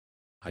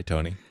Hi,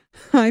 Tony.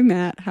 Hi,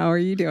 Matt. How are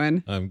you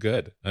doing? I'm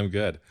good. I'm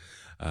good.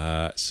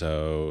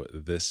 So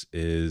this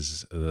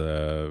is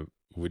do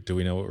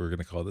we know what we're going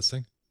to call this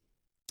thing?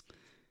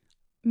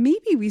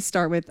 Maybe we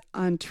start with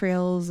on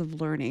trails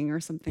of learning or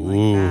something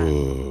like that.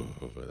 Ooh,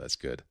 that's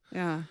good.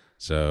 Yeah.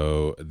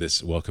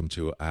 Welcome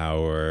to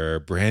our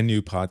brand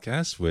new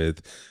podcast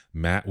with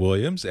Matt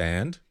Williams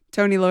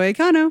Tony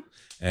Loicano.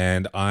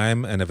 and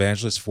I'm an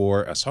evangelist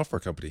for a software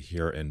company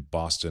here in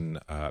Boston,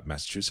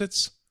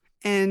 Massachusetts.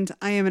 And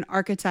I am an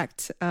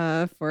architect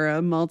for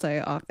a multi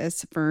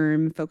office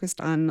firm focused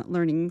on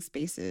learning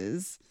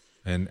spaces.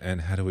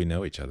 And how do we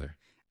know each other?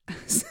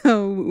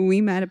 So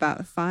we met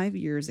about 5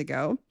 years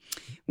ago.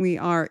 We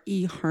are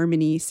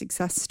eHarmony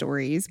success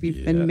stories.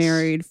 We've been Yes.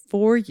 married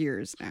 4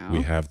 years now.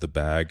 We have the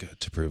bag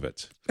to prove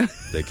it.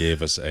 They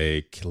gave us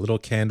a little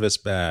canvas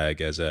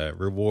bag as a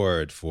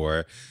reward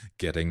for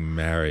getting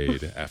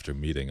married after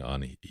meeting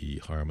on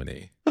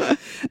eHarmony.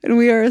 And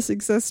we are a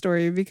success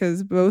story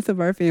because both of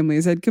our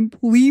families had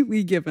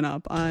completely given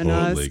up on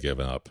Totally us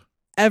given up.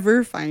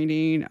 ever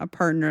finding a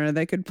partner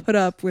that could put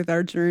up with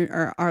our journey,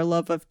 our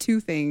love of two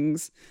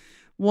things: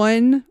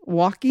 one,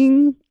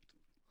 walking,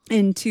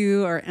 and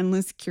two, our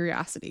endless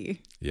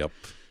curiosity. Yep.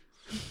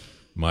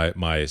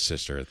 My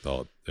sister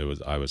thought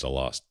I was a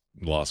lost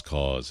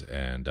cause,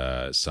 and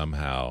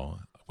somehow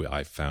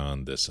I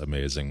found this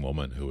amazing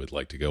woman who would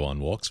like to go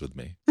on walks with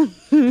me.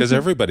 Because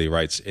everybody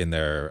writes in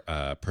their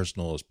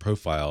personal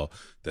profile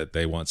that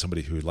they want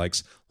somebody who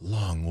likes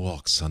long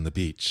walks on the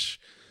beach,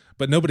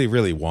 but nobody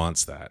really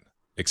wants that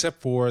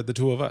except for the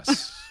two of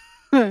us.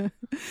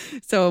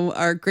 So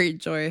our great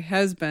joy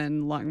has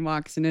been long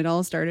walks, and it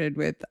all started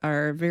with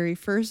our very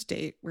first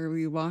date where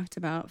we walked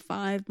about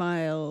 5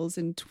 miles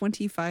in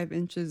 25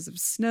 inches of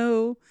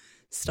snow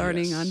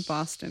starting on Yes.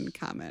 Boston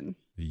Common.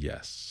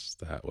 Yes,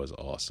 that was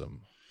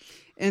awesome.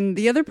 And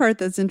the other part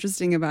that's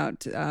interesting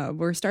about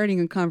we're starting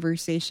a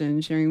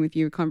conversation, sharing with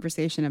you a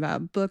conversation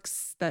about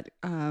books that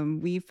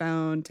we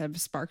found have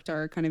sparked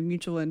our kind of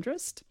mutual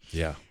interest.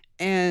 Yeah.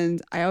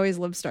 And I always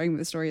love starting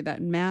with the story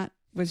that Matt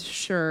was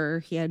sure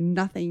he had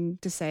nothing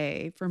to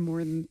say for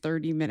more than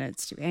 30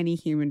 minutes to any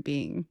human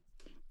being.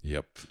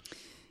 Yep.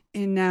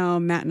 And now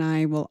Matt and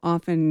I will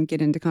often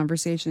get into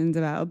conversations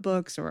about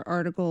books or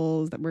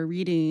articles that we're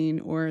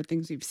reading or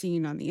things we've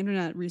seen on the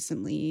internet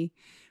recently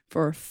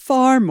for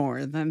far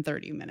more than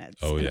 30 minutes.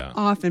 Oh, And yeah.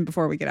 often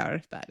before we get out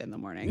of bed in the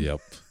morning.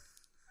 Yep.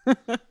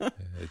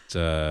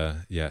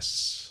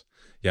 Yes.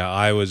 Yeah,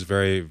 I was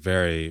very,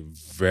 very,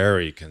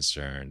 very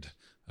concerned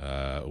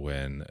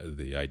when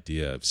the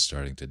idea of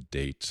starting to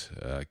date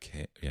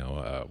came,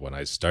 when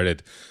I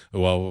started,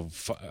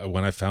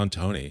 when I found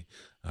Tony,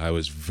 I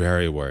was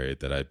very worried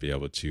that I'd be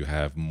able to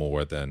have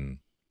more than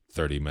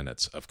 30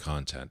 minutes of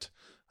content.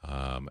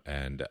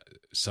 And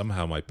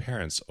somehow my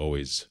parents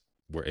always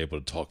were able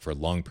to talk for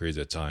long periods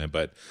of time,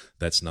 but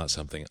that's not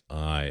something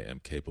I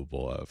am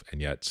capable of. And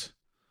yet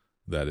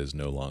that is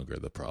no longer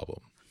the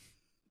problem.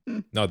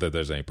 Not that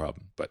there's any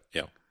problem, but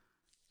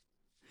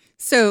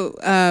So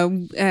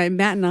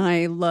Matt and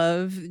I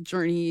love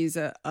journeys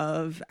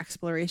of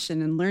exploration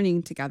and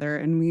learning together,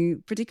 and we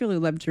particularly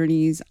love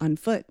journeys on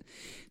foot.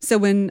 So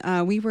when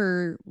we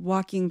were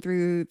walking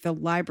through the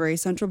library,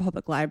 Central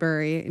Public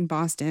Library in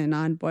Boston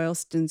on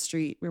Boylston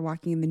Street, we were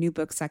walking in the new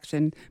book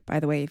section. By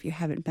the way, if you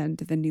haven't been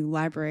to the new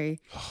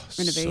library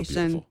so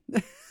renovation,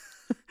 beautiful.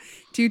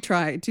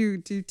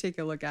 to take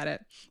a look at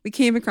it. We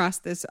came across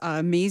this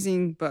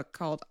amazing book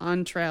called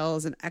On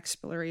Trails and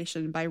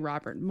Exploration by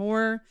Robert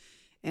Moore.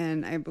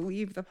 And I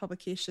believe the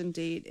publication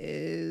date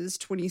is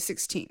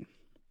 2016.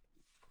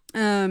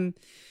 And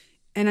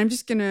I'm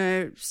just going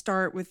to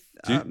start with...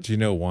 Do you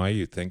know why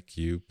you think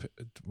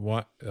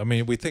why? I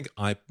mean, we think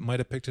I might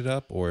have picked it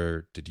up,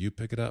 or did you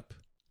pick it up?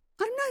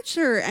 I'm not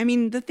sure. I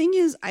mean, the thing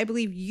is, I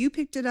believe you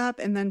picked it up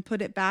and then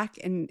put it back,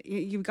 and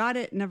you got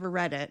it, never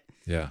read it.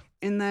 Yeah.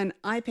 And then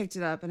I picked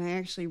it up and I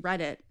actually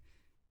read it.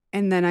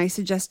 And then I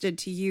suggested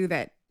to you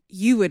that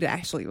you would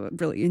actually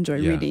really enjoy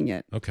Yeah. reading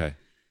it. Okay.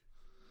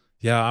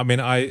 Yeah, I mean,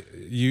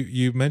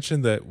 you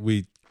mentioned that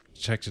we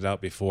checked it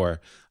out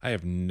before. I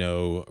have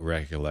no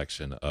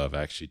recollection of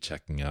actually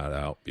checking it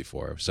out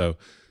before. So,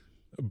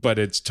 but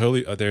it's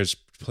totally there's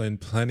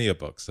plenty of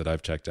books that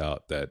I've checked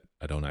out that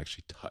I don't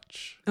actually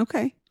touch.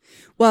 Okay.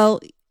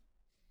 Well,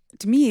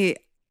 to me,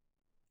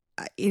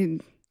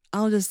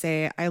 I'll just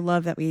say I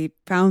love that we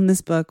found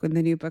this book with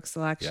the new book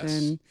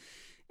selection. Yes.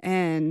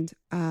 And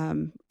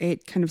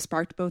it kind of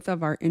sparked both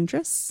of our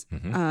interests.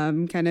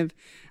 Mhm.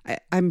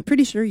 I'm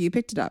pretty sure you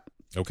picked it up.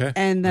 Okay.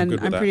 And then good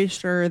with I'm that. pretty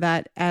sure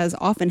that, as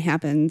often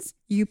happens,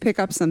 you pick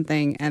up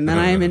something and then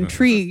I'm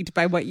intrigued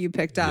by what you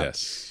picked up.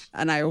 Yes.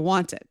 And I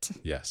want it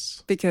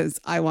Yes. because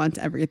I want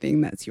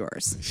everything that's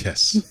yours.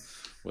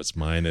 Yes. What's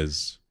mine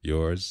is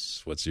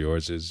yours. What's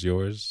yours is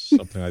yours.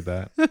 Something like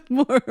that.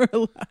 More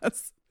or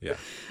less. Yeah.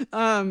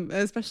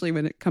 Especially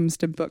when it comes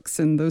to books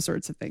and those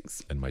sorts of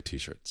things. And my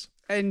t-shirts.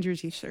 And your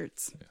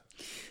t-shirts.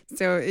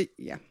 So,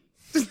 yeah.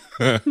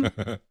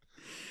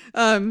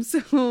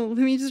 So let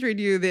me just read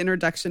you the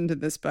introduction to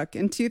this book.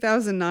 In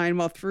 2009,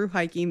 while through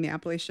hiking the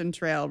Appalachian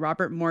Trail,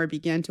 Robert Moore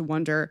began to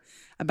wonder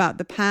about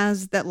the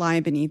paths that lie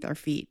beneath our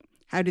feet.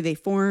 How do they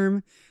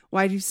form?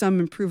 Why do some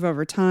improve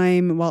over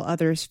time while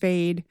others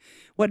fade?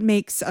 What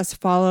makes us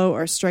follow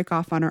or strike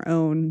off on our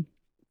own?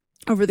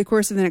 Over the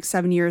course of the next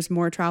 7 years,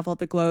 Moore traveled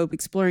the globe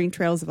exploring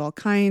trails of all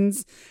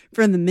kinds,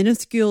 from the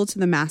minuscule to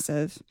the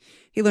massive.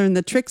 He learned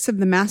the tricks of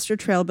the master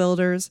trail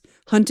builders,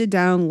 hunted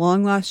down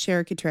long-lost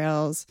Cherokee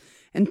trails,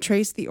 and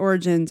traced the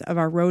origins of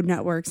our road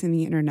networks and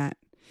the internet.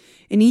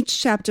 In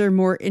each chapter,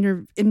 Moore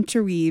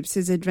interweaves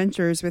his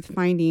adventures with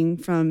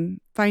findings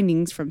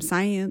from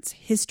science,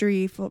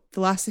 history,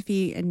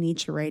 philosophy, and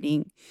nature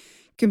writing,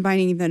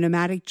 combining the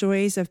nomadic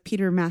joys of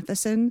Peter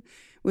Matheson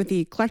with the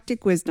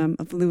eclectic wisdom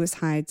of Lewis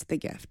Hyde's The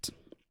Gift.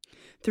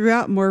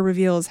 Throughout, Moore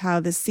reveals how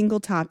this single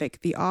topic,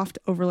 the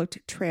oft-overlooked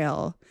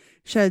trail,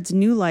 sheds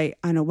new light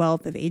on a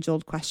wealth of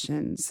age-old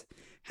questions.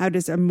 How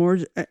does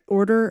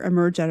order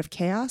emerge out of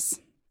chaos?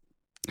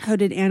 How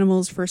did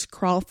animals first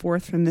crawl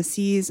forth from the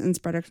seas and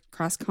spread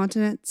across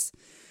continents?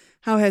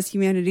 How has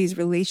humanity's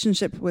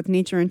relationship with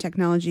nature and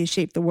technology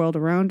shaped the world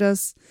around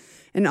us?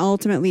 And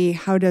ultimately,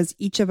 how does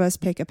each of us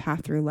pick a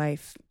path through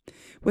life?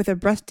 With a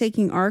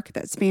breathtaking arc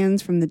that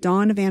spans from the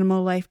dawn of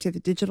animal life to the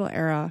digital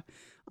era,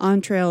 On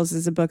Trails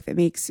is a book that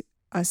makes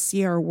us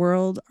see our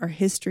world, our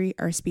history,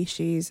 our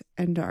species,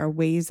 and our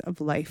ways of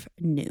life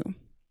new.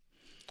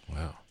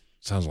 Wow.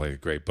 Sounds like a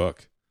great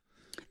book.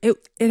 It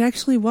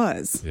actually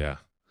was. Yeah.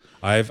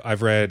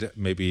 I've read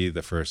maybe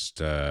the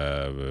first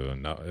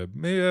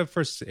maybe the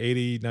first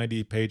 80,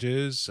 90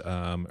 pages.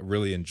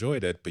 Really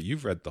enjoyed it, but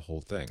you've read the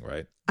whole thing,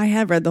 right? I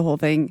have read the whole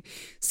thing.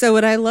 So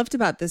what I loved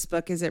about this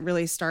book is it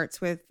really starts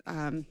with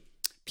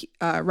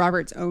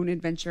Robert's own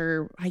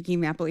adventure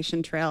hiking the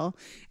Appalachian Trail.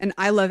 And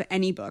I love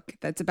any book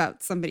that's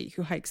about somebody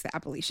who hikes the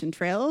Appalachian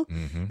Trail.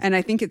 Mm-hmm. And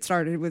I think it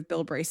started with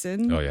Bill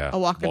Bryson. Oh, yeah. A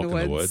Walk in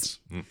the Woods.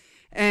 Mm.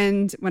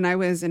 And when I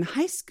was in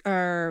high school,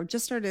 or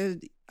just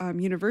started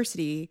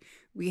university,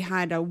 we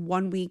had a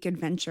 1 week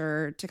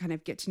adventure to kind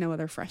of get to know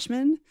other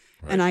freshmen.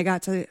 Right. And I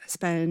got to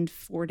spend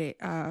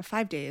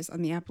 5 days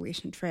on the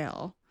Appalachian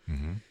Trail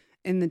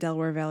in the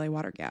Delaware Valley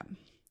Water Gap.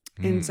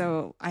 And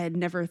so I had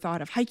never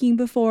thought of hiking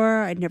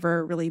before. I'd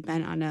never really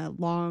been on a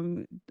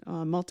long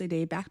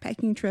multi-day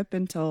backpacking trip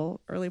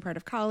until early part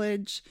of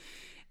college.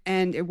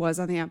 And it was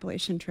on the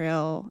Appalachian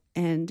Trail.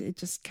 And it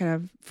just kind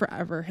of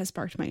forever has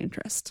sparked my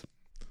interest.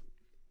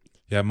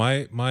 Yeah,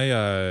 my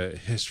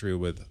history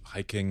with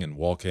hiking and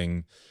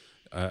walking,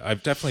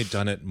 I've definitely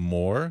done it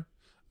more.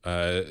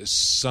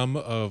 Some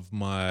of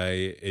my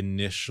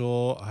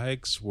initial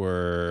hikes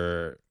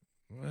were,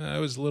 I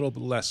was a little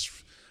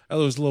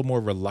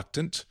more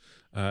reluctant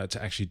to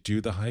actually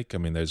do the hike. I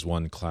mean, there's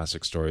one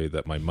classic story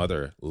that my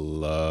mother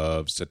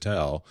loves to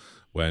tell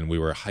when we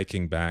were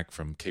hiking back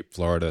from Cape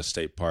Florida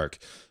State Park,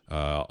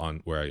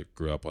 on where I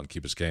grew up on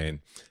Key Biscayne,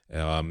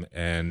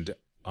 and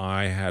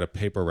I had a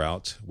paper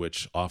route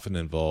which often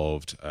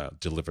involved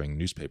delivering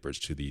newspapers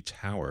to the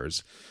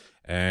towers,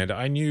 and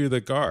I knew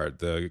the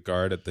guard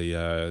at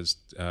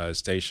the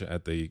station,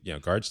 at the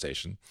guard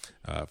station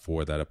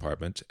for that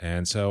apartment,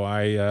 and so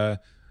I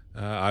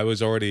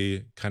was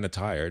already kind of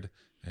tired,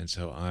 and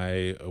so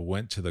I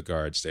went to the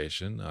guard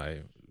station.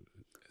 I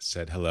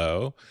said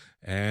hello,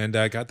 and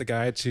I got the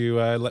guy to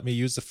let me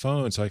use the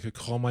phone so I could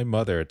call my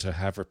mother to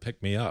have her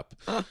pick me up.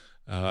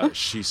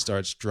 She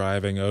starts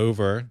driving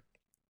over.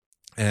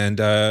 And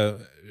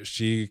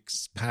she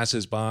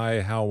passes by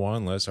Hal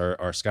Wanless,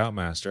 our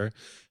scoutmaster,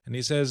 and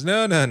he says,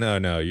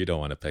 no, you don't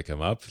want to pick him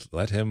up.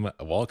 Let him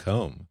walk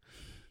home.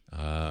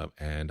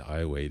 And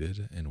I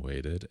waited and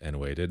waited and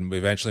waited. And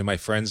eventually my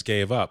friends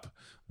gave up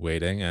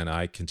waiting, and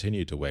I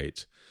continued to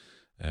wait.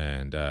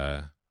 And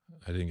I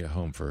didn't get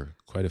home for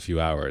quite a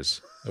few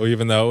hours,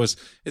 even though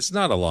it's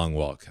not a long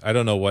walk. I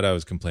don't know what I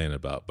was complaining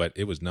about, but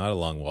it was not a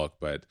long walk,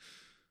 but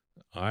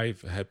I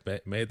had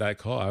made that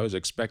call. I was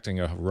expecting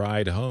a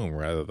ride home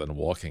rather than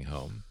walking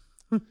home.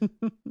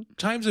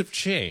 Times have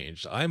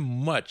changed. I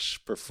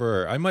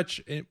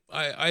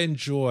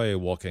enjoy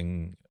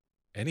walking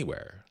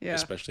anywhere,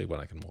 especially when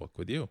I can walk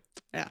with you.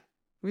 Yeah.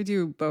 We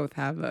do both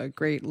have a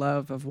great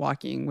love of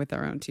walking with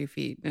our own 2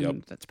 feet.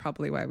 And that's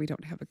probably why we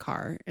don't have a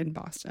car in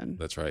Boston.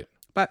 That's right.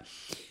 But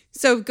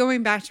so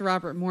going back to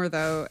Robert Moore,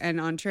 though,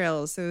 and On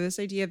Trails. So this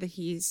idea that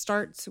he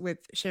starts with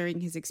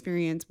sharing his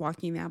experience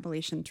walking the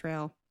Appalachian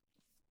Trail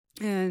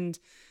and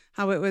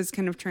how it was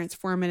kind of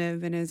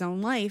transformative in his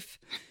own life,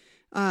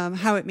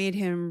 how it made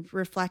him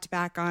reflect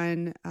back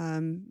on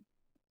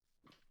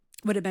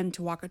what it meant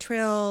to walk a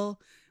trail,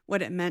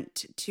 what it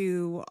meant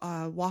to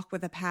walk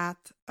with a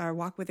path or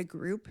walk with a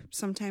group,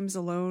 sometimes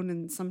alone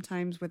and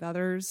sometimes with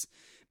others.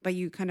 But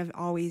you kind of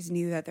always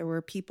knew that there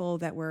were people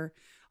that were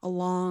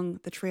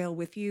along the trail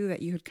with you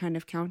that you could kind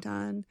of count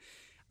on.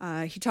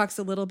 He talks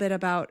a little bit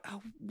about,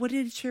 what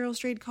did Cheryl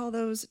Strayed call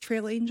those?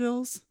 Trail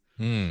angels?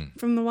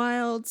 From the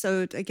wild.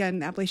 So again,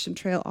 the Appalachian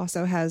Trail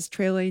also has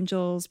trail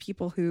angels,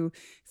 people who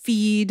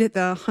feed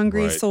the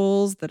hungry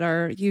souls that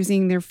are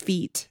using their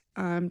feet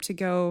to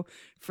go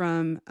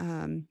from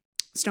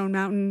Stone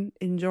Mountain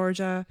in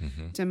Georgia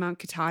to Mount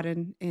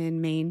Katahdin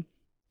in Maine.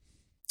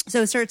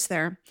 So it starts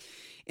there.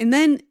 And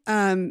then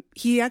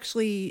he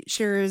actually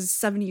shares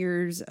 7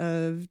 years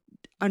of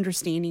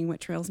understanding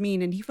what trails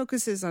mean. And he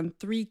focuses on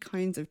 3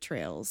 kinds of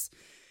trails.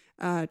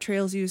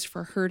 Trails used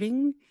for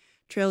herding,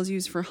 trails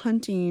used for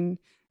hunting,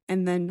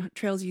 and then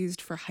trails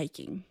used for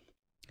hiking.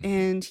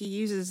 And he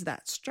uses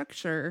that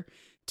structure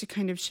to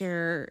kind of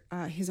share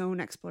his own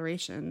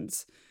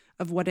explorations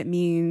of what it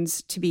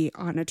means to be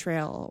on a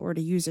trail or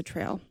to use a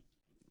trail.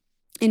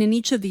 And in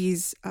each of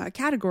these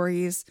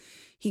categories,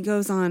 he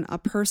goes on a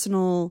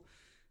personal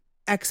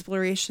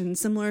exploration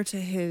similar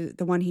to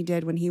the one he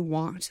did when he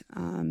walked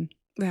the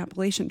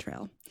Appalachian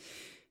Trail.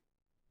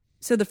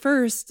 So the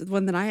first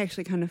one that I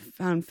actually kind of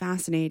found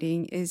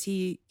fascinating is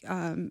he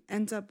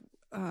ends up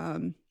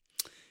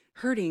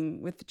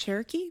herding with the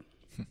Cherokee.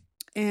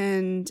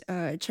 And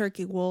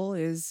Cherokee wool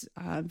is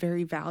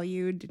very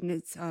valued, and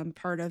it's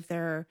part of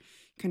their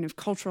kind of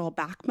cultural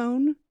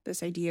backbone,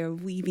 this idea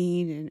of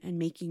weaving and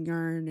making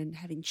yarn and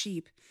having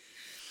sheep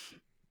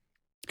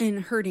and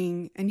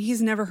herding. And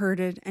he's never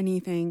herded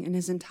anything in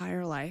his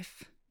entire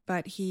life,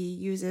 but he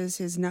uses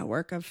his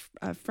network of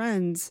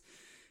friends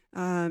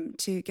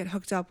to get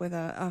hooked up with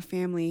a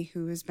family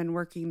who has been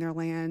working their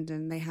land,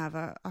 and they have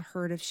a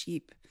herd of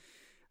sheep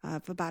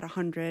of about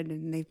 100,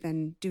 and they've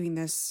been doing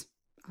this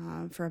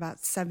for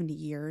about 70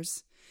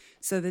 years.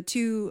 So the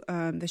two,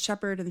 the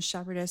shepherd and the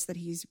shepherdess that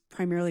he's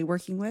primarily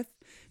working with,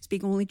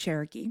 speak only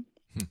Cherokee,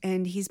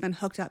 and he's been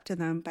hooked up to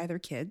them by their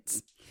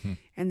kids,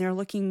 and they're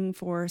looking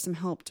for some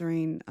help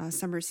during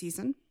summer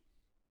season.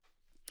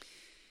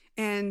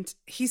 And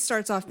he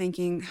starts off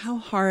thinking, how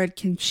hard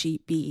can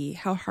sheep be?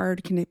 How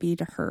hard can it be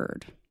to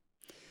herd?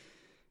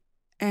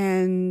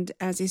 And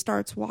as he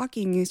starts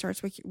walking, he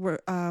starts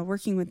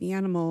working with the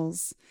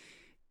animals.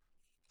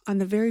 On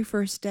the very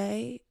first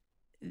day,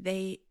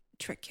 they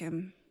trick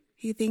him.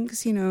 He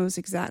thinks he knows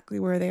exactly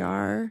where they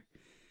are.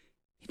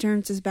 He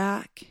turns his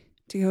back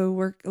to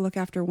go look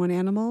after one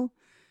animal,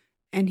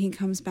 and he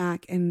comes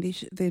back, and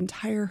the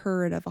entire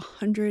herd of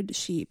 100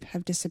 sheep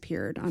have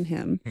disappeared on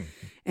him.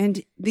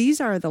 And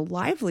these are the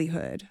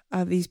livelihood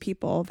of these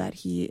people that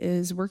he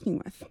is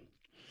working with.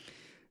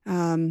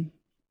 And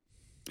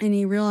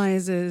he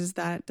realizes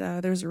that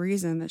there's a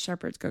reason that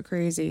shepherds go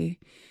crazy.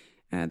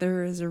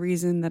 There is a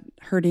reason that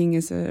herding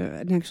is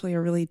actually a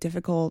really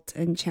difficult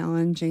and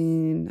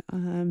challenging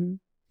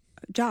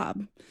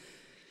job.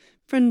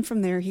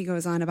 From there, he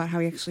goes on about how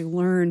he actually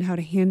learned how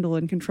to handle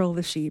and control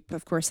the sheep.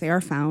 Of course, they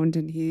are found,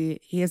 and he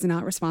is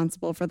not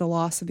responsible for the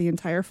loss of the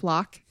entire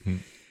flock.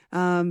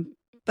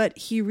 But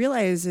he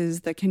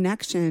realizes the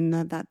connection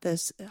that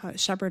this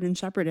shepherd and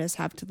shepherdess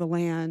have to the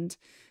land,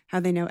 how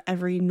they know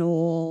every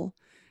knoll,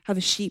 how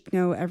the sheep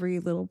know every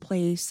little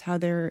place, how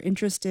they're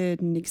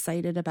interested and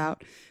excited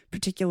about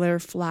particular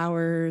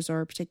flowers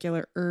or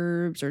particular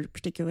herbs or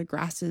particular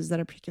grasses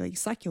that are particularly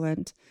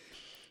succulent.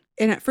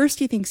 And at first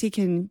he thinks he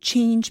can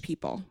change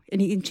people,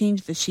 and he can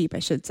change the sheep, I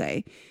should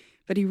say.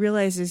 But he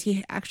realizes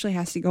he actually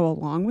has to go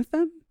along with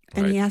them,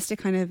 and he has to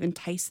kind of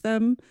entice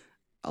them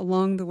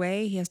along the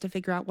way. He has to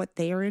figure out what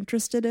they are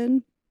interested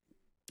in.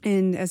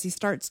 And as he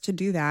starts to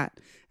do that,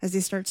 as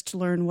he starts to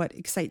learn what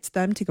excites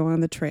them to go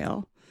on the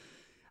trail,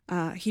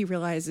 he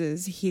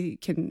realizes he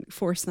can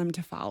force them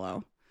to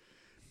follow.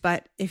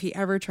 But if he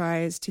ever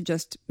tries to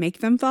just make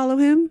them follow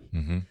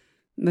him,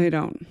 they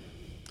don't.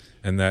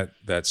 And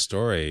that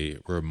story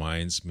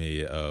reminds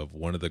me of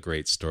one of the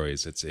great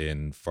stories. It's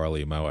in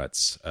Farley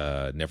Mowat's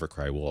Never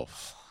Cry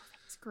Wolf.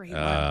 It's a great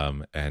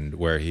one. And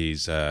where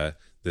he's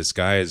this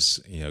guy is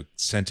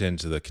sent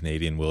into the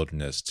Canadian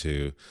wilderness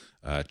to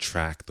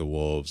track the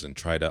wolves and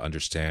try to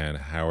understand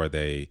how are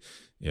they.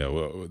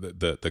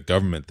 The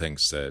government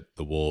thinks that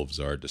the wolves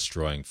are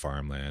destroying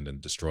farmland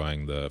and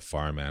destroying the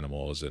farm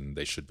animals, and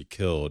they should be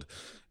killed.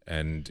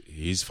 And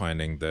he's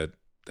finding that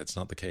that's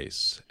not the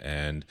case.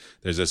 And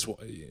there's this,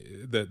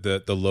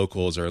 the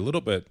locals are a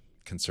little bit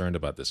concerned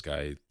about this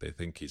guy. They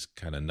think he's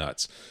kind of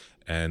nuts.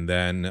 And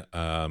then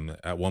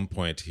at one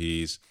point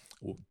he's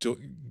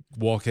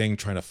walking,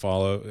 trying to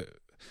follow.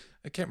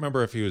 I can't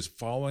remember if he was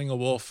following a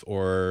wolf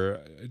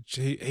or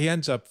he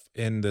ends up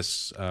in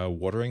this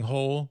watering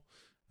hole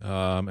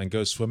and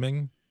goes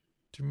swimming.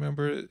 Do you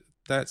remember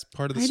that's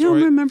part of the story? I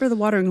don't remember the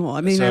watering hole.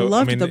 I mean, I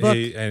loved the book.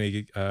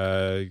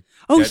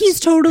 He's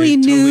totally totally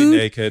nude,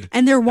 naked,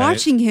 and they're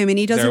watching him, and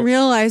he doesn't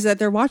realize that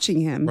they're watching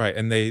him. Right,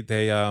 and he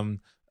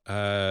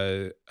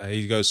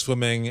goes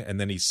swimming, and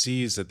then he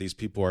sees that these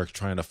people are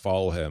trying to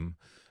follow him,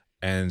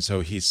 and so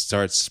he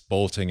starts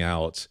bolting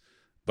out,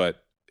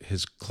 but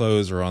his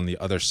clothes are on the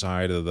other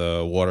side of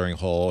the watering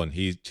hole, and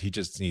he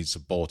just needs to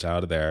bolt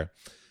out of there.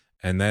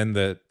 And then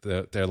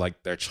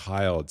their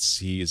child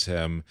sees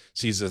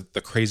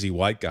the crazy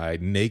white guy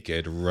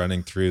naked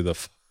running through the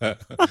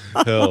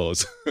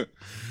hills.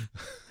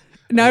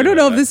 Now, I don't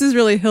know if this is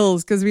really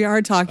hills, because we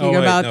are talking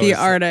about the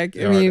Arctic.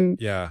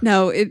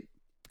 No, it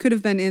could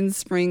have been in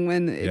spring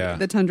when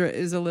the tundra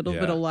is a little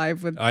bit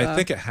alive with. I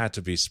think it had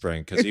to be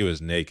spring because he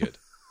was naked.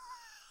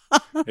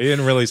 He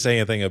didn't really say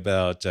anything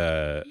about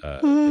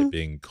it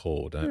being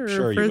cold. I'm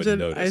sure you would frigid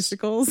notice.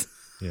 icicles.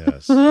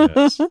 Yes,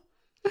 yes.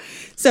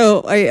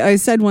 So I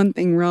said one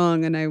thing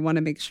wrong, and I want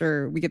to make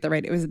sure we get that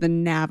right. It was the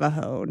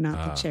Navajo,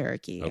 not the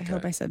Cherokee. Okay. I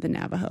hope I said the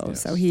Navajo.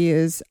 Yes. So he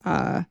is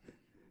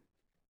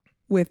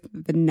with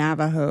the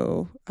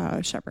Navajo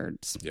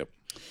shepherds. Yep.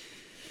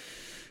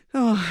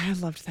 Oh, I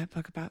loved that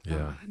book about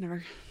Yeah.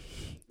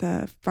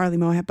 the Farley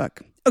Moab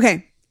book.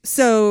 Okay,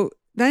 so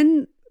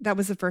then that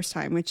was the first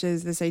time, which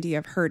is this idea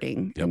of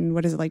herding and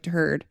what is it like to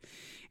herd.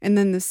 And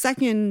then the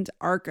second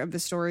arc of the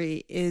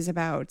story is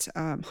about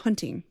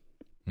hunting.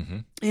 Mm-hmm.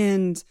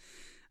 And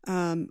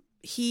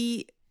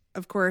he,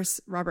 of course,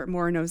 Robert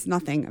Moore knows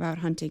nothing about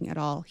hunting at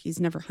all.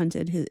 He's never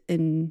hunted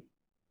in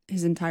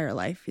his entire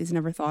life. He's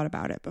never thought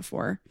about it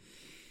before.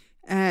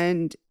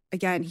 And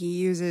again, he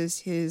uses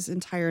his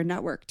entire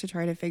network to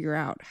try to figure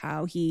out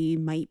how he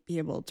might be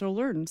able to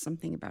learn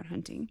something about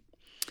hunting.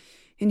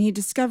 And he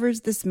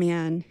discovers this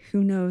man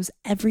who knows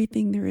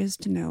everything there is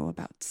to know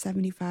about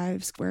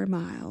 75 square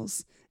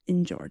miles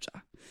in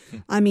Georgia.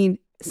 I mean,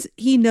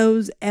 he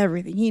knows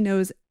everything. He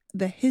knows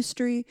the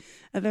history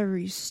of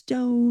every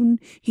stone.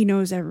 He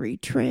knows every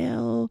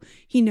trail.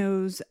 He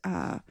knows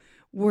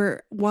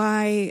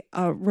why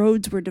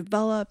roads were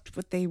developed,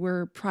 what they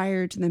were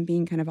prior to them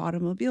being kind of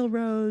automobile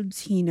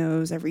roads. He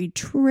knows every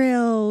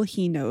trail.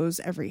 He knows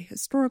every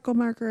historical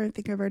marker. I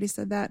think I've already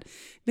said that.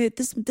 But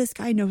this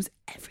guy knows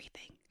everything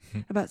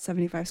about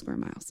 75 square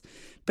miles.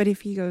 But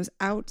if he goes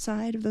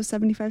outside of those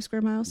 75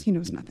 square miles, he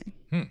knows nothing.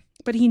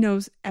 But he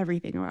knows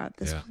everything about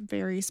this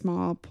very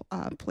small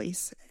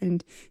place.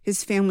 And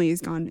his family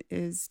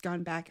is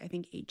gone back, I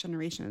think, 8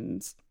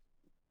 generations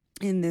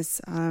in this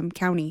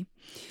county.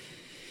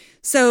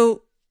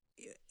 So,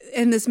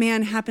 and this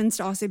man happens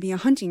to also be a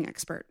hunting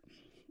expert.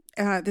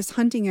 This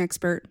hunting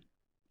expert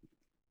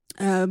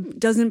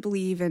doesn't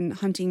believe in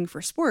hunting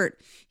for sport.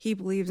 He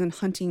believes in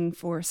hunting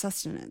for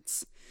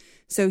sustenance.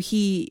 So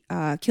he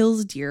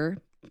kills deer,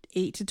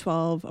 8 to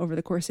 12 over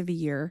the course of a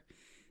year,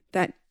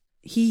 that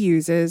he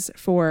uses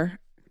for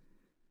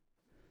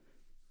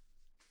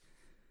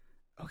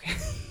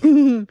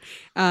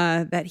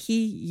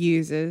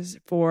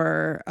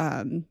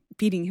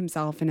feeding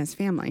himself and his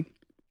family.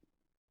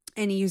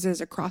 And he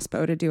uses a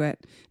crossbow to do it.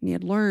 And he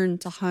had learned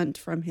to hunt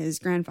from his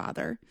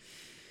grandfather.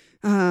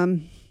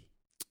 So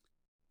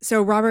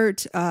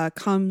Robert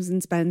comes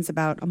and spends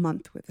about a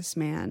month with this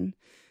man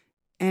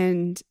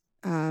and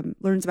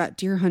learns about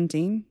deer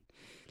hunting,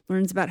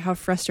 learns about how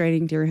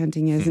frustrating deer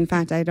hunting is. In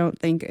fact, I don't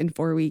think in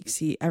 4 weeks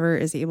he ever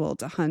is able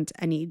to hunt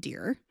any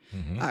deer.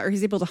 Or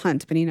he's able to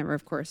hunt, but he never,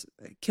 of course,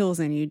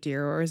 kills any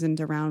deer or isn't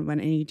around when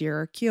any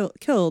deer are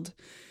killed.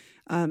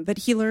 But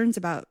he learns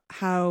about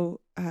how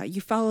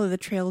you follow the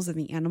trails of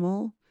the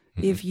animal.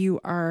 If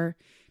you are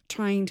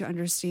trying to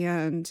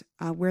understand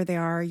where they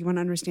are, you want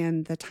to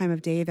understand the time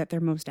of day that they're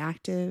most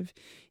active.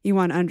 You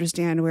want to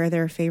understand where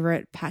their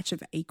favorite patch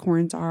of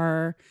acorns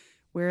are,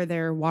 where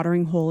their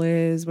watering hole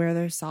is, where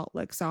their salt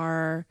licks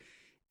are,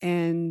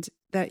 and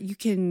that you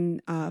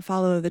can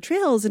follow the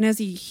trails. And as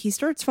he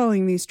starts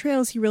following these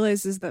trails, he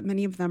realizes that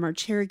many of them are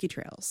Cherokee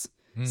trails.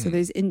 So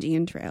there's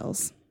Indian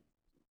trails.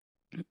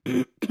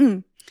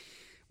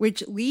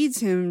 Which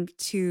leads him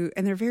to,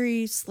 and they're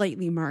very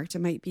slightly marked. It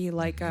might be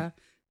like a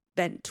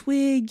bent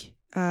twig,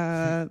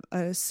 a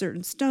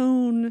certain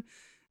stone,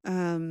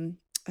 kind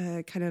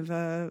of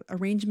a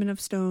arrangement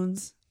of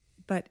stones,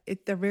 but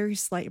they're very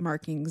slight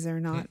markings. They're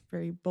not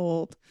very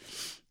bold.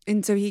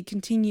 And so he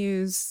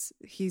continues,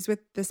 he's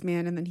with this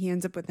man, and then he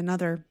ends up with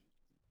another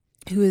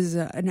who is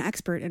an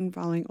expert in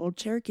following old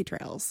Cherokee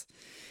trails.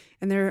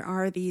 And there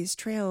are these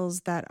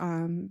trails that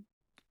can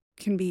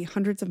be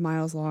hundreds of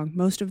miles long.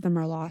 Most of them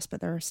are lost, but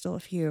there are still a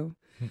few.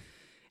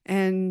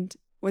 And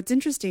what's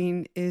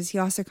interesting is he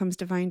also comes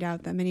to find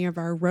out that many of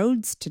our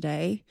roads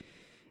today,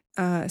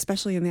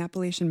 especially in the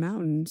Appalachian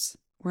Mountains,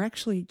 were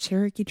actually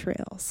Cherokee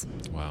trails.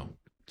 Wow.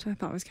 Which I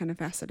thought was kind of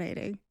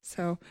fascinating.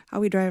 So how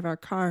we drive our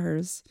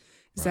cars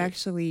is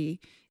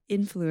actually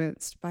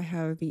influenced by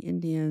how the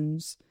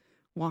Indians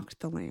walked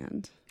the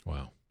land.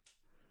 Wow.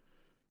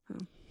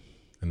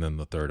 And then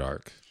the third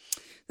arc.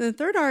 The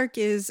third arc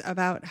is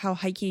about how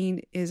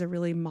hiking is a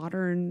really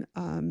modern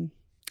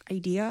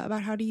idea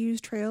about how to use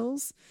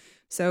trails.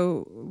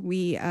 So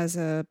we as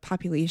a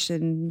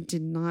population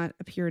did not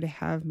appear to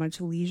have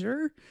much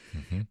leisure,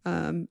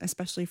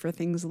 especially for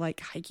things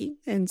like hiking.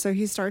 And so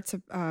he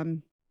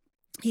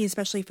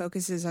especially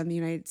focuses on the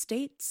United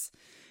States,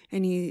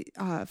 and he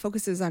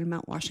focuses on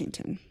Mount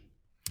Washington.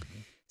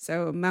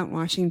 So Mount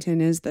Washington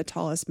is the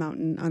tallest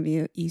mountain on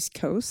the East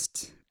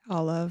Coast,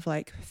 all of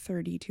like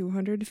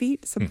 3,200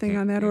 feet, something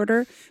on that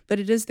order. But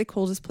it is the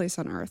coldest place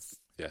on Earth.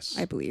 Yes,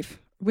 I believe.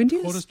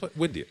 Windiest?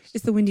 Windiest.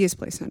 It's the windiest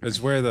place on Earth.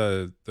 It's where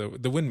the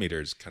wind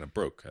meters kind of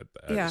broke at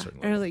a certain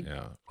level. Like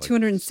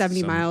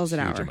 270 miles an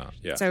hour.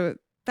 Yeah. So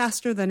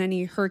faster than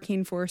any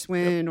hurricane force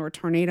wind or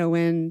tornado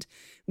wind.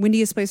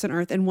 Windiest place on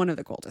Earth and one of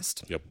the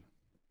coldest. Yep.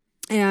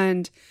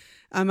 And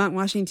Mount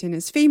Washington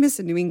is famous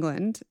in New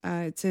England.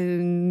 It's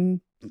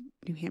in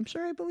New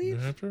Hampshire, I believe.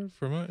 New Hampshire,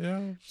 Vermont,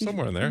 yeah,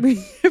 somewhere in there.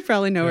 We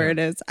probably know where it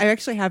is. I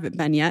actually haven't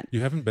been yet.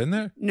 You haven't been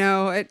there?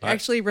 No, it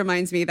actually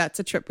reminds me that's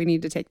a trip we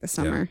need to take this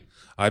summer. Yeah.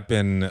 I've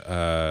been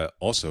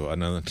also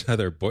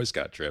another Boy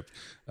Scout trip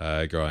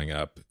growing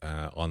up.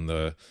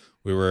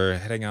 We were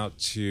heading out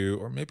to,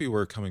 or maybe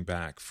we're coming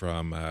back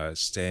from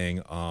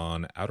staying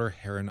on Outer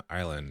Heron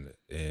Island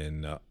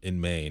in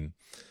Maine,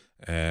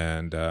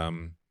 and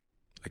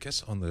I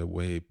guess on the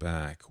way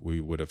back we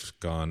would have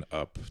gone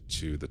up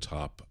to the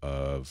top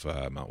of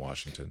Mount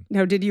Washington.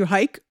 Now, did you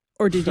hike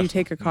or did you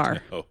take a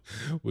car? No,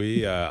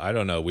 we I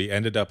don't know. We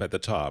ended up at the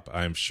top.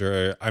 I'm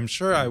sure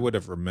I would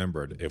have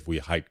remembered if we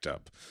hiked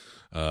up.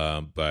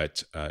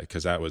 But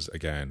because that was,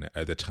 again,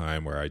 at the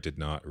time where I did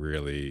not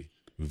really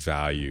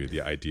value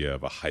the idea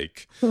of a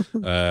hike.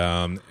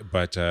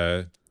 But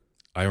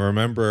I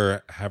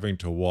remember having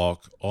to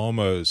walk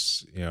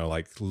almost,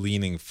 like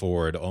leaning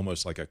forward,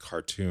 almost like a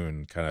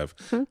cartoon, kind of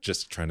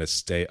just trying to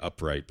stay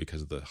upright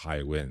because of the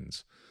high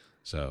winds.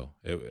 So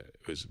it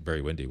was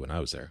very windy when I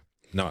was there.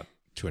 Not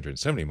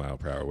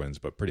 270-mile-per-hour winds,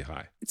 but pretty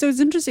high. So it's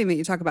interesting that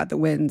you talk about the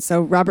winds.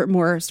 So Robert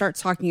Moore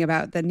starts talking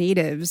about the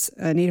Native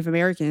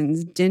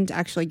Americans didn't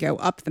actually go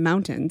up the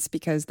mountains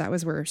because that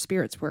was where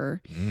spirits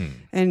were.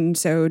 And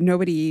so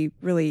nobody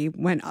really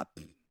went up.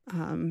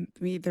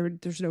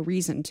 There's no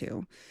reason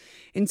to.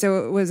 And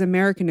so it was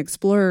American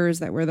explorers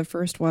that were the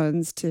first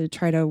ones to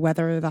try to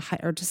weather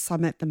or to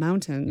summit the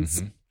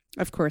mountains.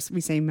 Of course,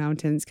 we say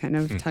mountains kind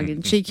of tongue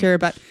in cheek here,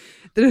 but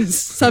to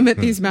summit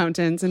these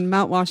mountains. And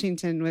Mount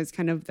Washington was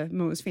kind of the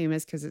most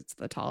famous because it's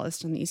the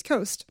tallest on the East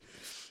Coast.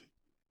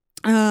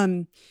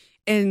 The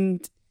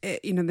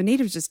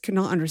natives just could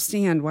not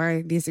understand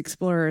why these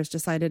explorers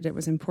decided it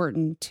was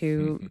important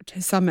to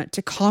summit,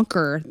 to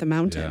conquer the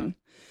mountain. Yeah.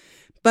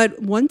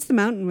 But once the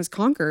mountain was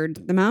conquered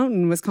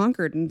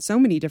in so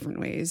many different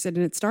ways. And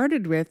it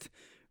started with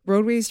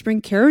roadways to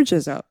bring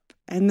carriages up.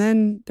 And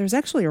then there's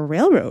actually a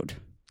railroad.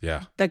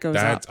 Yeah. That goes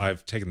up.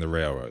 I've taken the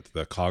railroad,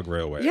 the cog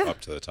railway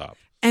up to the top.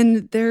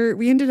 And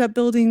we ended up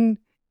building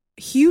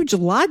huge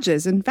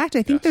lodges. In fact,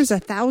 I think there's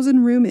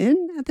 1,000-room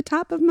inn at the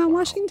top of Mount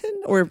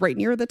Washington, or right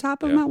near the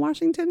top of Mount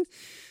Washington.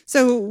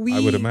 So I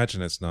would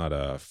imagine it's not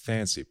a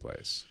fancy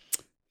place.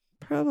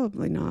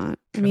 Probably not.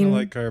 I mean,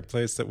 like our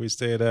place that we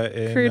stayed at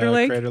in Crater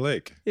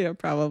Lake. Yeah,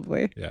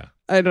 probably. Yeah.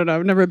 I don't know.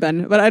 I've never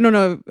been, but I don't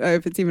know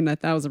if it's even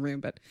 1,000-room,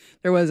 but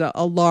there was a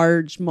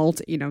large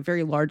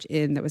very large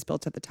inn that was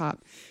built at the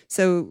top.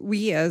 So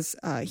we as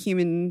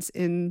humans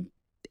in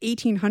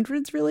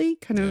 1800s, really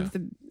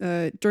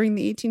during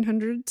the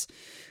 1800s,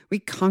 we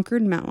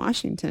conquered Mount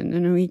Washington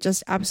and we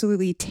just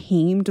absolutely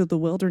tamed the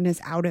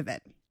wilderness out of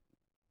it.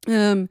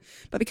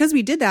 But because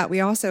we did that, we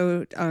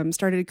also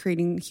started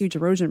creating huge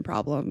erosion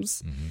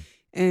problems.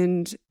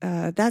 And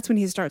that's when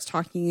he starts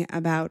talking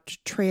about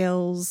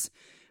trails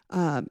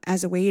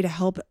as a way to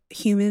help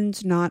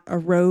humans not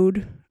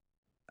erode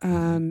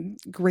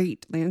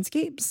great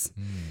landscapes.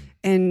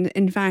 And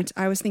in fact,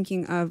 I was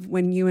thinking of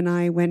when you and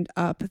I went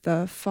up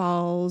the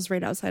falls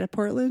right outside of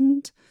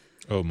Portland.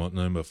 Oh,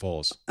 Multnomah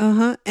Falls.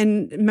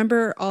 And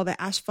remember all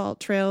the asphalt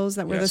trails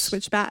that were the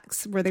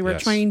switchbacks where they were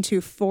trying to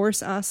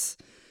force us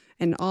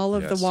and all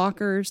of the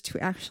walkers to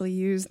actually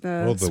use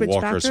the the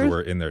walkers who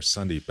were in their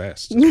Sunday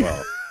best as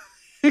well.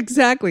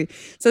 Exactly.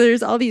 So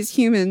there's all these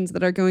humans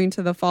that are going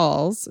to the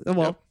falls.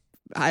 Well,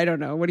 I don't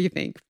know. What do you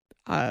think?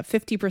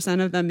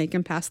 50% of them make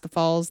them past the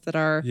falls that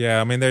are. Yeah,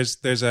 I mean, there's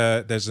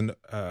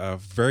a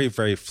very,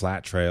 very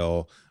flat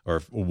trail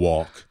or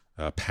walk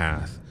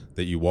path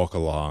that you walk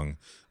along,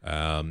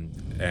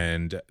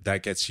 and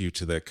that gets you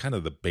to the kind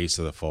of the base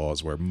of the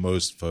falls where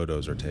most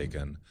photos are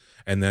taken.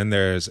 And then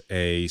there's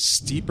a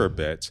steeper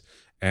bit,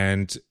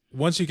 and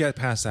once you get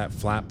past that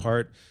flat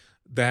part,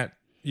 probably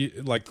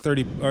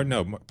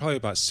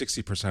about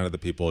 60% of the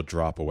people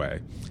drop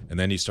away, and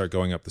then you start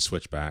going up the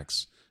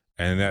switchbacks,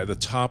 and at the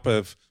top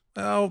of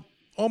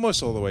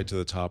almost all the way to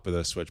the top of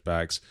the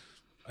switchbacks,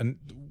 and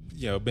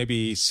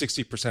maybe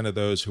 60% of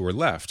those who were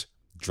left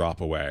drop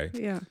away.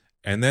 Yeah,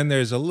 and then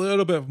there's a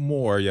little bit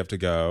more you have to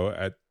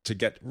go to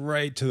get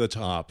right to the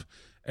top.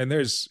 And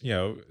there's,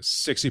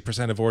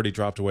 60% have already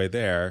dropped away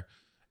there.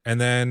 And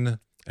then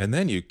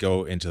you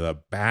go into the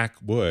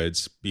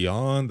backwoods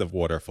beyond the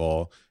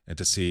waterfall and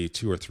to see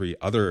 2 or 3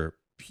 other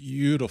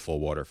beautiful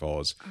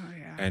waterfalls. Oh,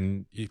 yeah.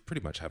 And you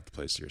pretty much have the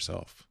place to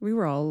yourself. We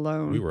were all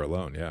alone. We were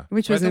alone, yeah.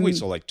 I think we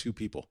saw like 2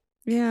 people.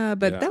 Yeah,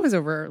 but that was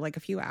over like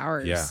a few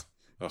hours. Yeah.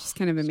 It's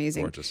kind of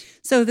amazing. Gorgeous.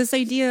 So this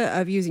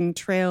idea of using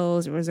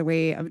trails was a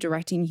way of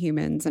directing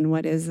humans and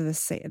what is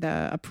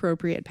the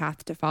appropriate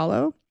path to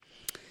follow.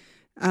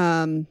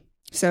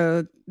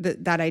 So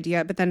that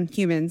idea, but then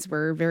humans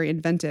were very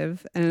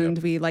inventive and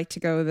we like to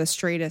go the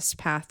straightest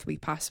path we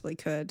possibly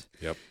could.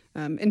 Yep.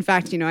 In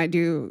fact, I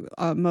do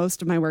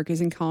most of my work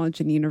is in college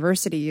and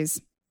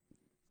universities.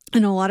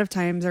 And a lot of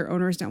times our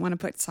owners don't want to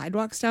put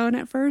sidewalks down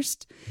at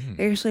first.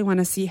 They actually want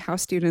to see how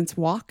students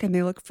walk and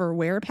they look for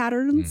wear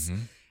patterns.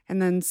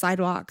 And then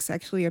sidewalks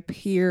actually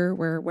appear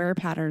where wear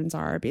patterns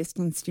are based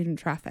on student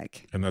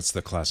traffic. And that's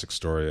the classic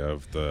story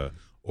of the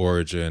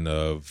origin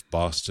of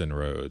Boston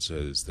roads,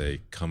 as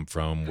they come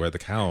from where the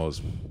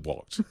cows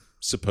walked,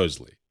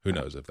 supposedly. Who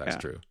knows if that's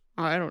true?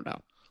 I don't know.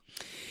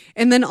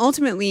 And then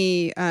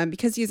ultimately,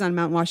 because he's on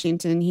Mount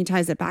Washington, he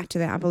ties it back to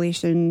the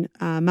Appalachian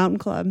Mountain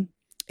Club.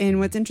 And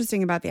what's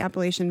interesting about the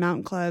Appalachian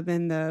Mountain Club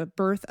and the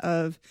birth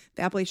of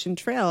the Appalachian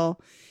Trail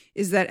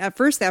is that at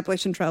first the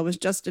Appalachian Trail was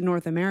just in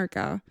North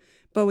America.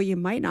 But what you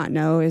might not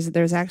know is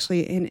there's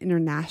actually an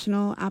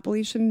international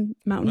Appalachian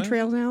Mountain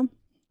Trail now.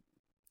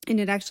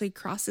 And it actually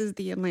crosses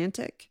the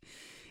Atlantic.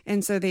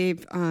 And so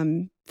they've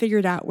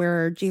figured out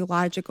where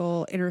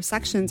geological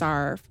intersections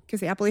are, because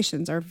the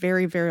Appalachians are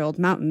very, very old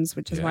mountains,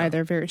 which is why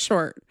they're very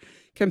short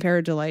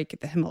compared to like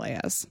the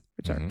Himalayas,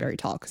 which are very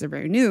tall because they're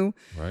very new.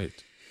 Right.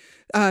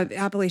 The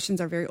Appalachians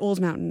are very old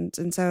mountains.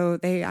 And so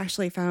they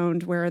actually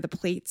found where the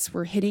plates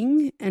were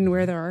hitting and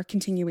where there are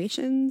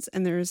continuations.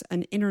 And there's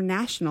an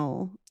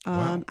international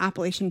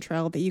Appalachian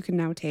Trail that you can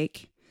now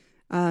take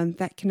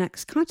that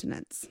connects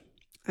continents.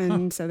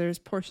 And so there's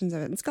portions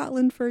of it in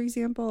Scotland, for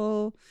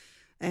example.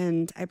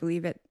 And I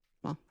believe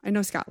I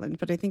know Scotland,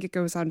 but I think it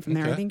goes on from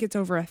there. I think it's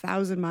over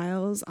 1,000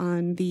 miles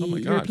on the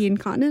European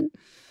continent,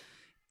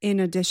 in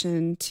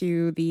addition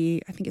to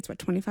I think it's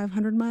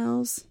 2,500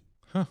 miles.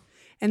 Huh.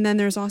 And then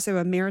there's also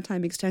a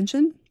maritime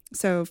extension.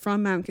 So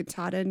from Mount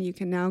Katahdin, you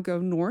can now go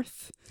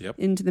north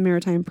into the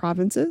maritime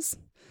provinces.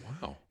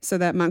 Wow. So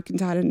that Mount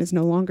Katahdin is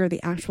no longer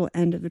the actual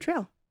end of the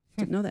trail.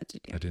 Didn't know that,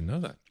 did you? I didn't know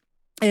that.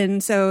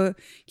 And so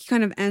he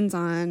kind of ends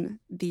on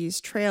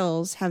these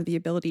trails have the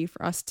ability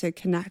for us to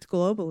connect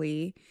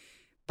globally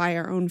by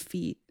our own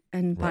feet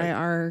and by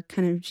our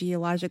kind of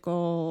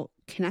geological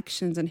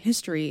connections and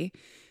history,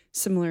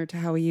 similar to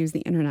how we use the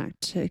internet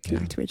to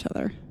connect to each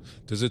other.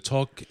 Does it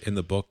talk in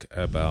the book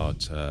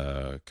about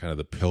kind of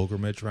the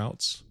pilgrimage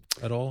routes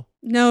at all?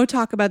 No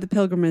talk about the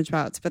pilgrimage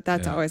routes, but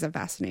that's always a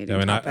fascinating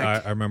topic.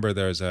 I remember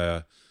there's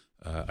I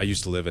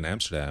used to live in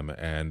Amsterdam,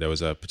 and there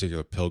was a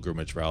particular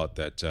pilgrimage route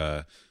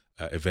that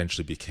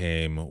eventually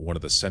became one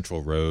of the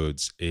central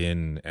roads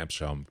in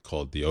Amsterdam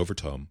called the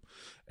Overtoom.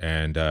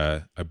 And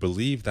I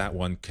believe that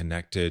one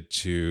connected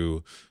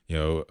to,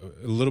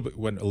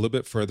 went a little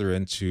bit further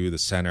into the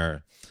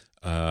center.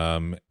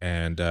 And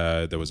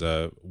there was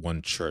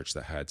one church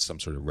that had some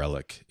sort of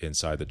relic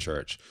inside the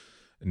church.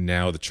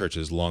 Now the church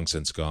is long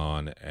since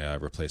gone,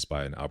 replaced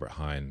by an Albert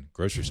Heijn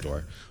grocery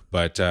store.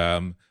 But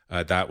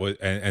that was,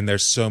 and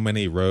there's so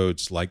many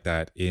roads like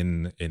that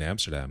in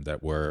Amsterdam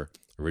that were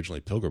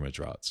originally pilgrimage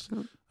routes.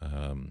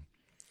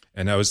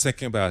 And I was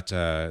thinking about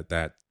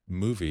that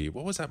movie.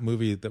 What was that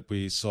movie that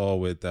we saw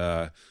with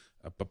the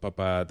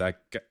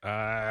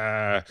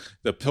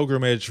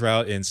pilgrimage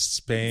route in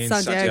Spain?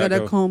 Santiago de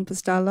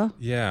Compostela.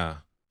 Yeah.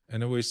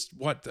 And it was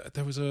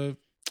there was a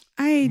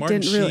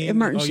Martin Sheen.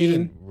 You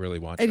didn't really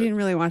watch it. I didn't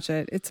really watch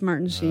it. It's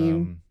Martin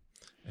Sheen.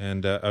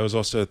 And I was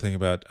also thinking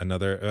about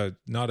another,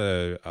 not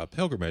a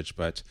pilgrimage,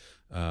 but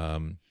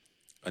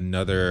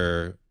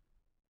another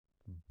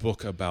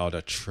book about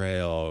a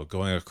trail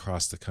going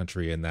across the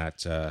country in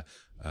that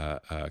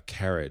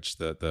carriage,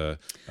 the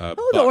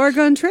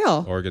Oregon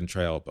Trail. Oregon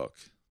Trail book.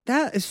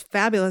 That is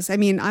fabulous. I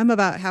mean, I'm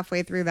about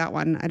halfway through that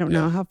one. I don't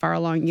know how far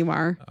along you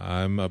are.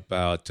 I'm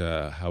about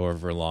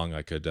however long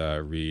I could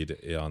read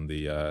on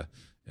the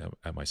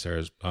at my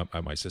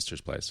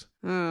sister's place.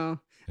 Oh,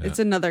 it's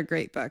another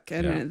great book,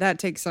 and that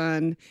takes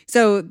on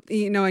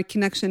a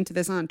connection to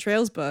this On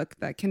Trails book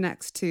that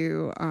connects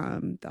to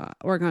the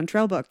Oregon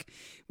Trail book,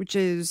 which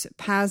is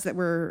paths that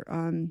were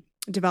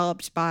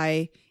developed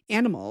by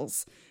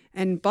animals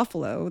and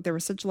buffalo. There were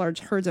such large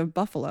herds of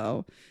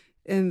buffalo,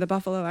 and the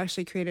buffalo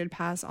actually created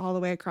paths all the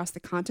way across the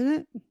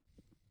continent.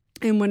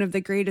 And one of the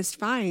greatest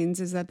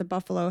finds is that the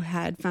buffalo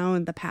had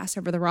found the pass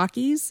over the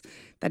Rockies.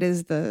 That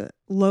is the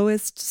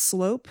lowest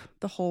slope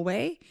the whole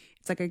way.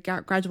 It's like a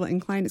gradual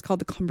incline. It's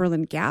called the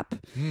Cumberland Gap.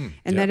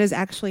 That is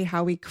actually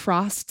how we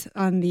crossed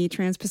on the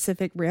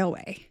Trans-Pacific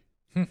Railway.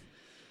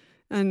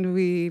 And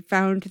we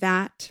found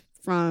that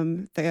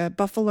from the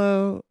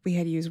buffalo. We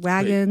had used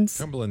wagons.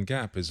 Wait, Cumberland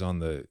Gap is on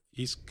the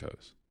East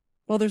Coast.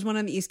 Well, there's one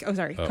on the East Coast. Oh,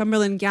 sorry.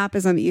 Cumberland Gap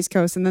is on the East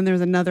Coast. And then there's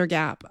another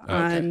gap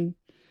on...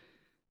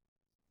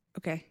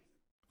 Okay.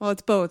 Well,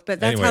 it's both, but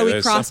that's how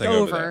we crossed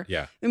over.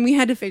 Yeah. And we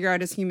had to figure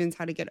out as humans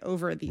how to get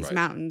over these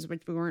mountains,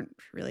 which we weren't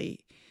really...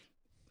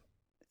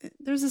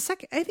 There's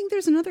I think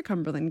there's another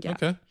Cumberland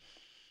Gap. Okay.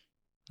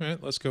 All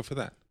right, let's go for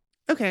that.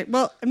 Okay.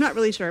 Well, I'm not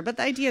really sure, but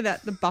the idea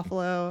that the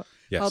buffalo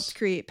helped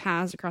create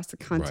paths across the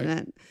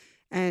continent,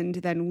 and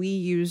then we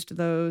used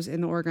those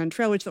in the Oregon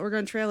Trail, which the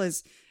Oregon Trail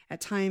is at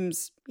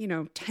times,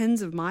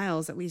 tens of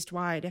miles at least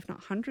wide, if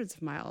not hundreds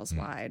of miles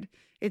wide.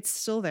 It's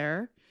still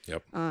there.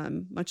 Yep.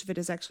 Much of it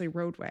is actually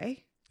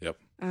roadway. Yep.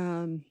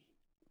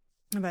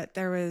 But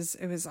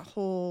it was a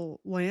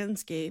whole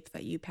landscape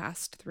that you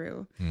passed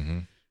through.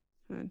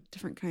 a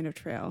different kind of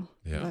trail.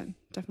 Yeah. But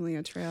definitely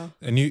a trail.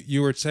 And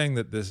you were saying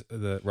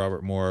that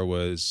Robert Moore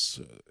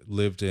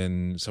lived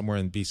in somewhere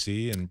in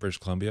BC in British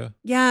Columbia.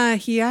 Yeah,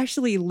 he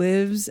actually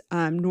lives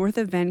north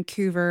of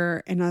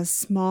Vancouver in a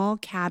small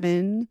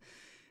cabin.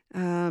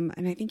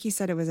 And I think he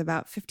said it was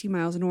about 50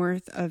 miles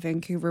north of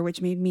Vancouver,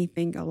 which made me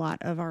think a lot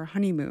of our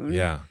honeymoon.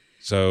 Yeah.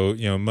 So,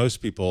 most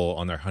people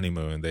on their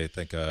honeymoon, they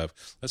think of,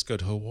 let's go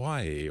to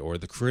Hawaii or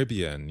the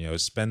Caribbean,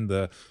 spend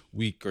the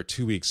week or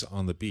 2 weeks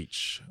on the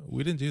beach.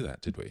 We didn't do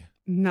that, did we?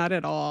 Not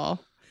at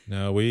all.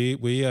 No, we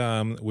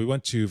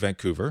went to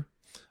Vancouver,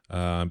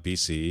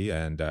 BC,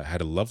 and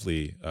had a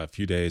lovely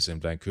few days in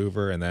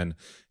Vancouver, and then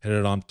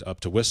headed on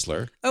up to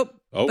Whistler. Oh,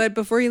 but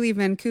before you leave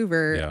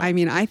Vancouver, Yeah. I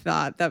mean, I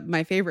thought that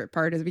my favorite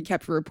part is we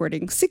kept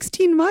reporting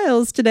 16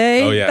 miles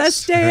today. Oh, yes.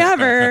 Best day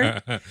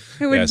ever.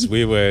 Yes,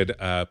 we would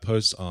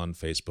post on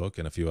Facebook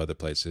and a few other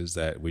places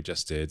that we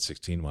just did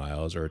 16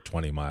 miles or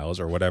 20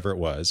 miles or whatever it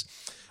was.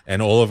 And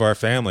all of our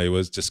family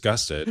was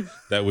disgusted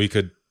that we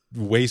could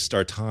waste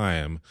our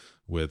time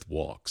with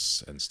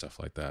walks and stuff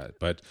like that.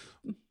 But,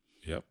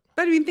 yep.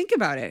 But I mean, think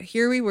about it.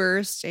 Here we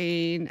were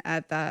staying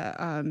at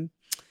the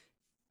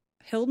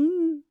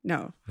Hilton?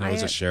 No. That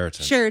was a Hyatt?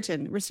 Sheraton.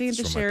 Sheraton. We're staying at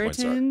the That's where my points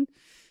are. Sheraton.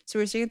 So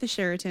we're staying at the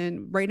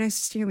Sheraton right next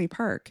to Stanley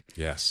Park.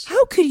 Yes.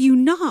 How could you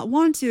not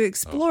want to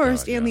explore God,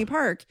 Stanley yeah.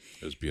 Park?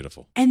 It was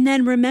beautiful. And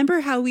then remember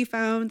how we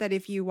found that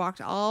if you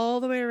walked all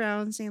the way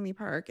around Stanley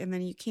Park and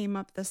then you came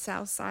up the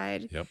south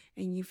side Yep.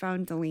 and you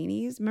found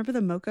Delaney's? Remember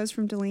the mochas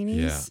from Delaney's?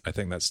 Yeah, I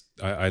think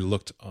I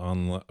looked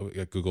on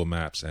at Google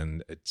Maps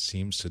and it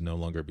seems to no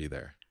longer be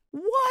there.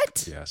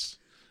 What? Yes.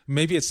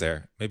 Maybe it's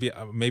there.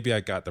 Maybe I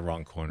got the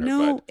wrong corner.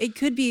 No, but it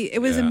could be. It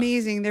was Yeah,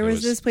 amazing. There it was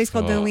was- this place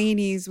called oh.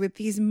 Delaney's with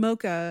these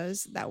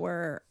mochas that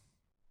were,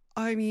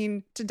 I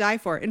mean, to die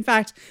for. In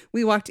fact,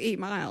 we walked 8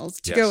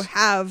 miles to Yes. go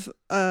have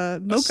a a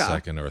mocha.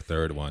 second or a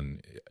third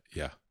one.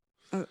 Yeah.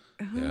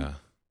 Yeah.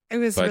 It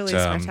was But, really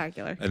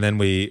spectacular. And then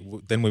we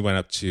went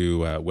up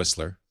to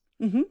Whistler.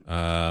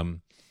 Mm-hmm.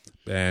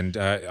 And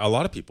a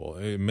lot of people,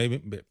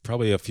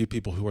 probably a few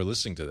people who are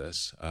listening to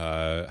this,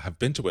 have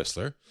been to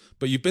Whistler,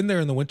 but you've been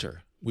there in the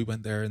winter. We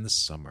went there in the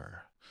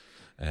summer,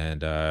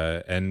 and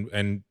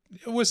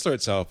Whistler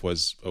itself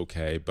was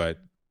okay, but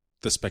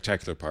the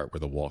spectacular part were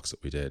the walks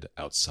that we did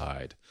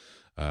outside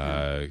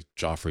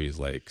Joffrey's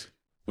Lake,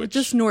 which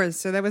Just north.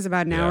 So that was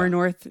about an hour Yeah.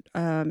 north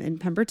in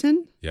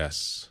Pemberton.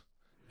 yes,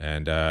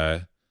 and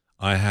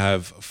I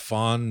have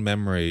fond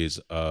memories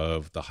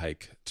of the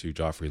hike to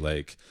Joffrey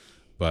Lake,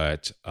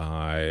 but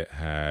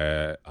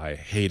I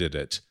hated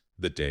it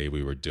the day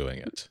we were doing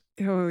it.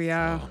 Oh,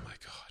 yeah. Oh my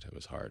God, it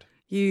was hard.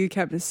 You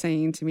kept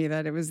saying to me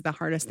that it was the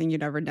hardest thing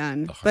you'd ever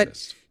done. The But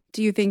hardest.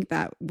 do you think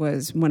that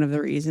was one of the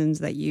reasons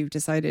that you've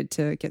decided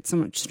to get so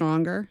much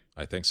stronger?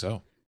 I think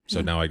so. So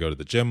Yeah. now I go to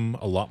the gym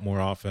a lot more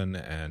often,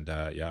 and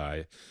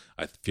I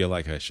feel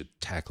like I should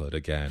tackle it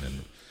again,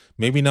 and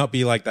maybe not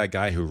be like that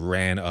guy who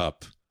ran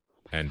up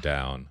and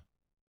down,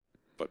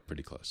 but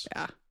pretty close.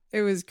 Yeah.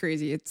 It was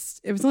crazy.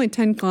 It was only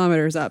 10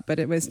 kilometers up, but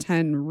it was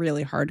 10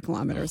 really hard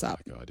kilometers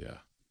up. Oh my God, yeah.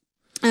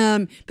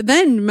 But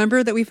then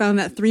remember that we found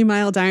that 3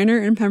 Mile Diner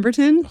in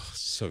Pemberton? Oh,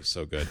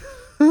 so good.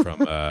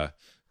 From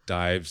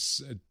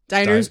Dives,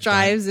 Diners, Dive-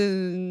 drives,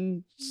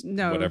 and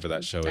no. Whatever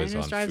that show is Diners,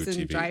 on drives, Food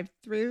and TV.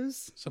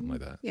 drive-throughs. something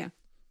like that. Yeah.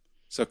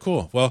 So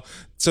cool. Well,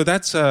 so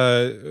that's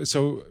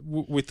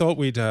we thought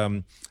we'd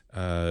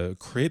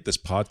create this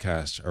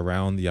podcast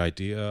around the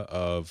idea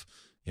of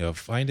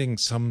finding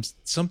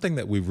something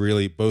that we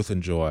really both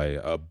enjoy,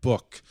 a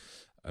book,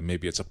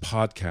 maybe it's a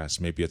podcast,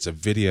 maybe it's a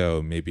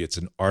video, maybe it's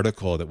an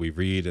article that we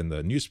read in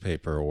the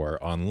newspaper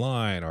or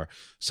online, or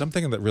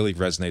something that really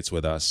resonates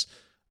with us,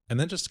 and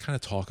then just kind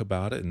of talk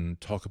about it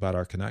and talk about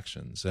our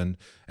connections. And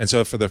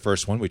so for the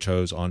first one, we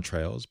chose On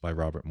Trails by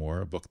Robert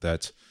Moore, a book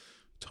that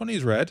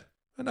Tony's read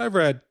and I've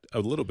read a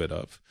little bit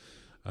of,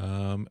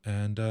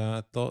 and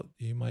thought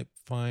you might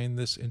find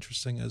this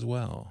interesting as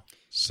well.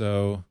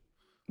 So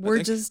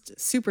We're just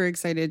super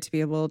excited to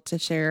be able to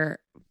share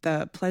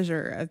the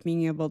pleasure of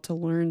being able to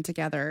learn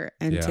together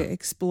and Yeah. to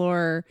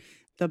explore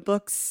the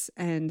books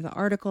and the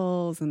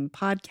articles and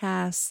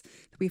podcasts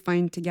that we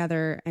find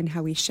together and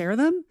how we share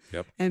them.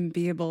 Yep. And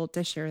be able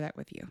to share that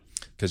with you.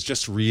 because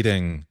just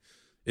reading,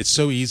 it's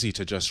so easy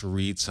to just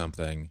read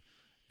something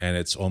and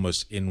it's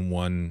almost in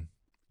one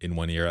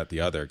ear at the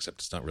other, except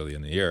it's not really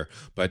in the ear,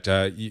 but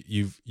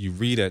you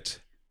read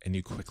it and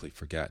you quickly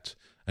forget,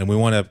 and we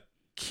want to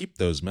keep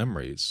those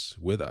memories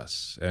with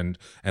us. And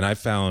I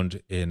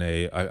found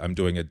I'm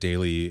doing a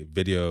daily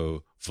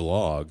video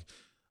vlog.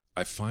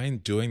 I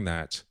find doing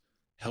that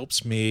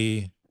helps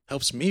me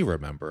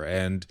remember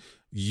and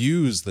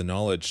use the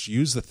knowledge,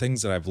 use the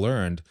things that I've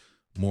learned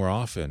more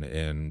often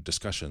in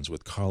discussions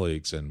with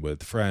colleagues and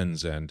with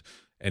friends and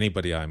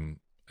anybody I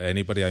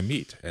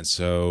meet. And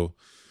so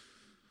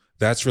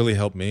that's really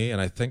helped me, and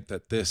I think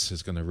that this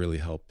is going to really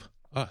help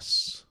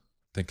us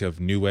think of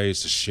new ways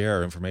to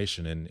share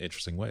information in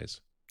interesting ways.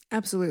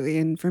 Absolutely.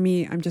 And for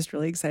me, I'm just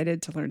really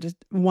excited to learn to,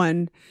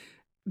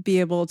 be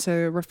able to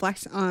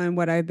reflect on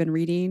what I've been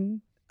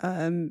reading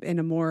in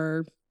a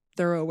more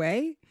thorough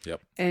way.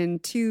 Yep.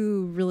 And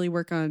 2, really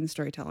work on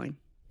storytelling.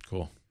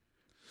 Cool.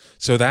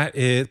 So that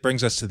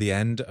brings us to the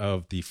end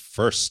of the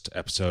first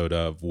episode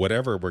of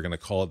whatever we're going to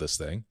call this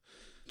thing.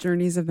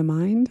 Journeys of the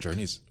Mind.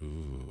 Journeys.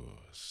 Ooh,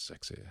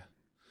 sexy.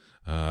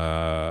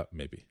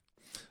 Maybe.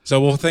 So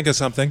we'll think of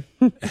something,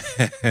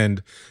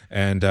 and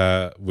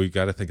we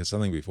got to think of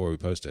something before we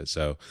post it.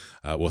 So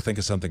we'll think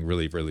of something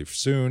really, really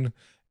soon.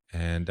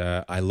 And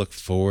I look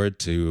forward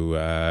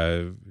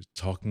to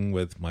talking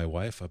with my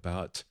wife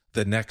about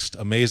the next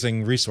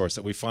amazing resource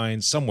that we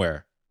find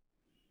somewhere.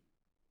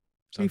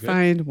 We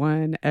find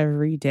one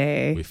every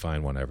day. We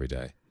find one every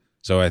day.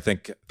 So I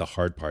think the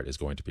hard part is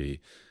going to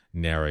be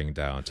narrowing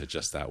down to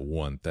just that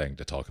one thing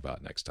to talk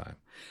about next time.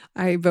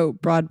 I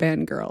vote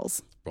Broadband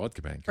Girls.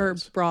 Broadband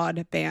Girls. Or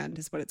Broadband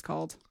is what it's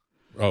called.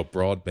 Oh,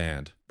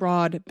 broadband.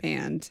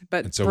 Broadband.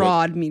 But so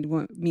broad means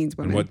women.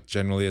 And what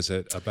generally is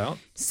it about?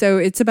 So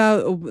it's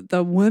about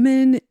the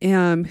women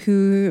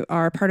who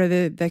are part of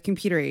the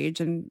computer age.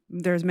 And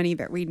there's many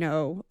that we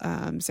know.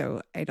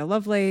 So Ada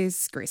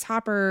Lovelace, Grace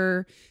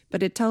Hopper.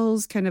 But it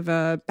tells kind of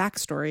a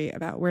backstory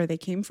about where they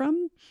came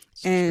from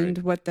and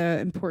what the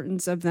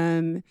importance of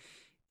them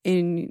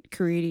in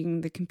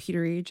creating the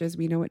computer age as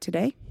we know it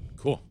today.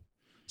 Cool.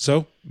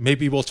 So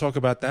maybe we'll talk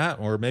about that,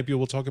 or maybe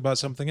we'll talk about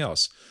something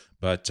else.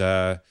 But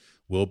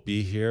we'll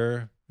be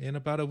here in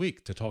about a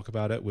week to talk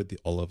about it with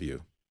all of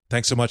you.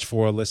 Thanks so much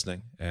for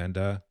listening,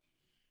 and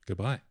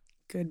goodbye.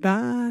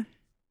 Goodbye.